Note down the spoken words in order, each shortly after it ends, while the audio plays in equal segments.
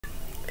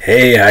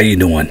Hey, how you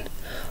doing?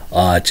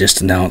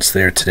 Just announced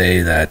there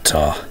today that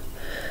the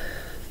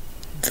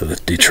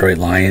Detroit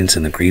Lions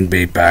and the Green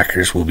Bay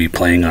Packers will be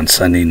playing on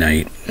Sunday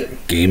night,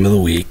 game of the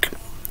week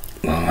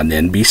on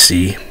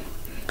NBC.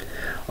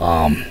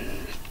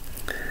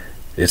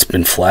 It's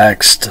been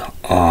flexed.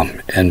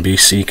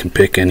 NBC can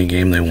pick any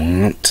game they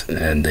want,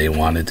 and they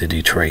wanted the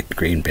Detroit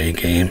Green Bay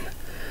game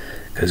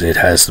because it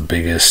has the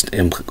biggest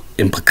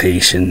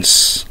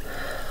implications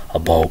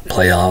about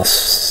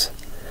playoffs.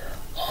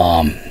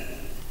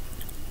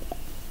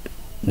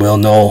 We'll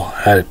know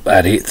at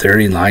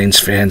 8:30, Lions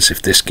fans,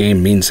 if this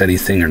game means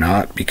anything or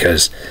not,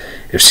 because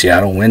if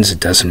Seattle wins, it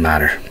doesn't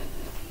matter.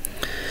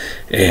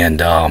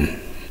 And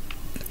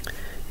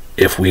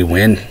if we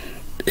win,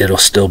 it'll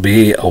still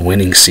be a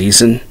winning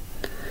season.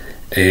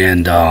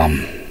 And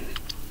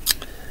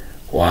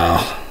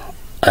wow,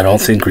 I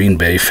don't think Green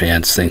Bay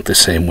fans think the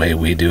same way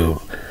we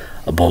do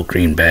about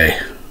Green Bay,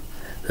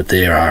 that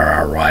they are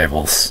our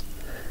rivals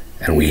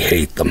and we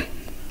hate them,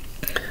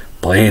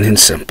 plain and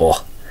simple.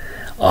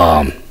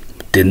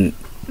 Didn't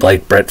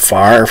like Brett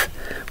Favre.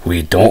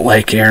 We don't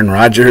like Aaron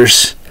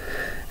Rodgers.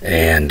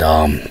 And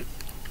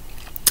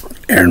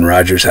Aaron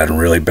Rodgers had a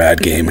really bad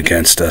game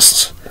against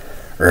us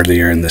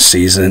earlier in the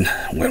season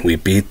when we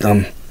beat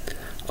them.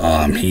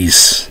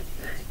 He's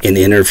in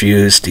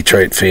interviews,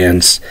 Detroit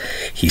fans,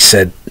 he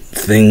said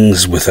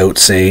things without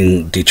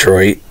saying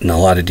Detroit, and a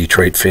lot of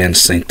Detroit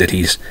fans think that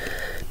he's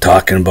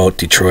talking about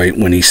Detroit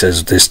when he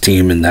says this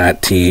team and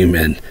that team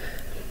and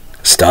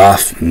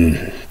stuff.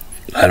 And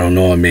I don't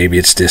know, maybe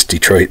it's just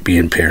Detroit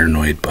being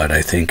paranoid, but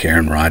I think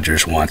Aaron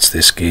Rodgers wants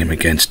this game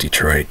against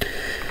Detroit.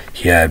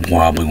 He had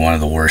probably one of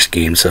the worst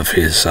games of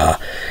his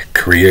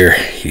career.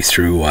 He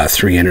threw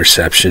 3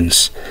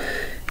 interceptions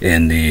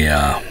in the,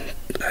 I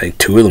think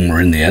 2 of them were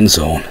in the end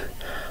zone.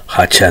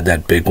 Hutch had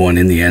that big one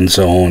in the end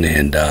zone,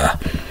 and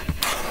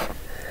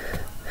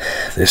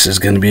this is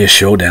going to be a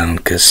showdown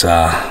because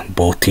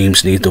both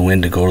teams need to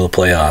win to go to the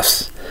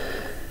playoffs.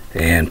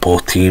 And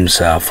both teams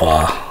have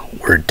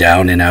were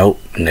down and out,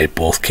 and they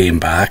both came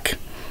back.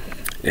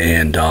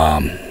 And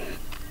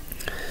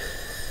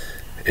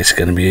it's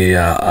going to be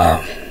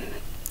a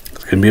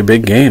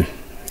big game.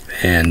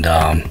 And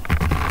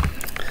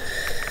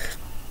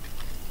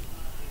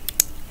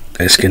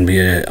it's going to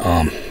be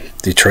a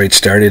Detroit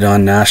started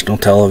on national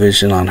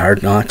television on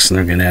Hard Knocks, and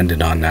they're going to end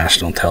it on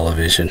national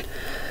television.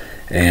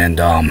 And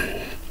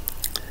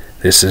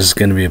this is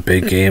going to be a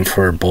big game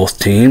for both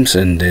teams,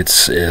 and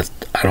I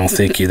don't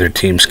think either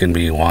team's going to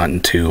be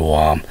wanting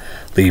to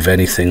leave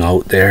anything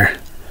out there.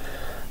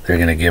 They're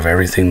going to give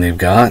everything they've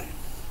got.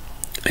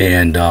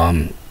 And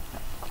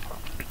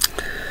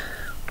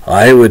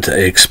I would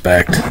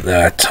expect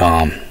that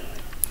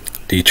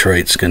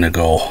Detroit's going to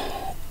go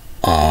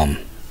and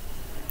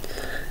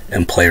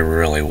play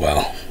really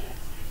well.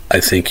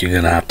 I think you're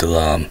going to have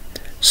to,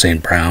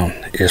 St. Brown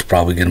is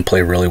probably going to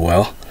play really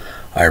well.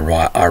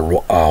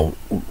 Our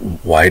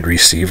wide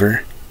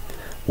receiver,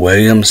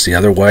 Williams, the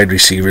other wide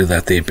receiver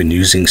that they've been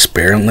using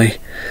sparingly,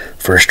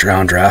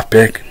 first-round draft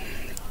pick,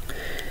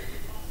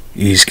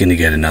 he's going to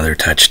get another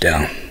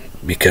touchdown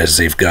because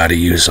they've got to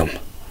use him.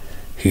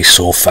 He's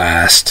so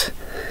fast,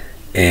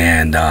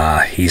 and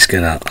I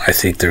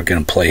think they're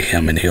going to play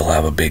him, and he'll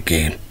have a big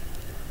game.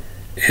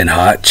 And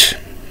Hutch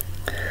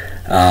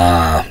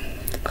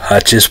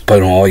has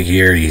put all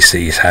year. He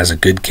has a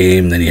good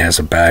game, then he has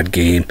a bad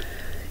game.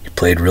 He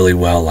played really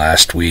well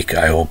last week.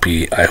 I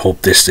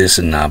hope this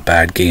isn't a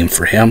bad game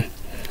for him.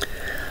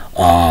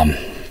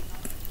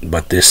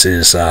 But this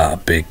is a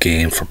big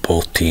game for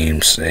both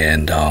teams,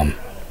 and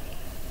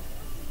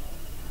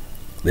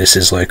this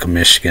is like a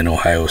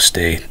Michigan-Ohio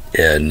State.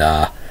 And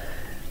I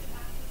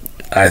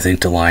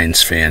think the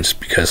Lions fans,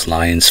 because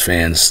Lions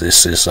fans,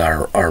 this is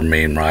our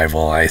main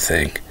rival, I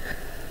think.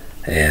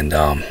 And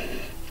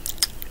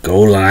go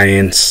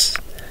Lions.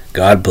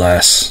 God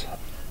bless.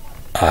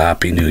 A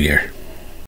Happy New Year.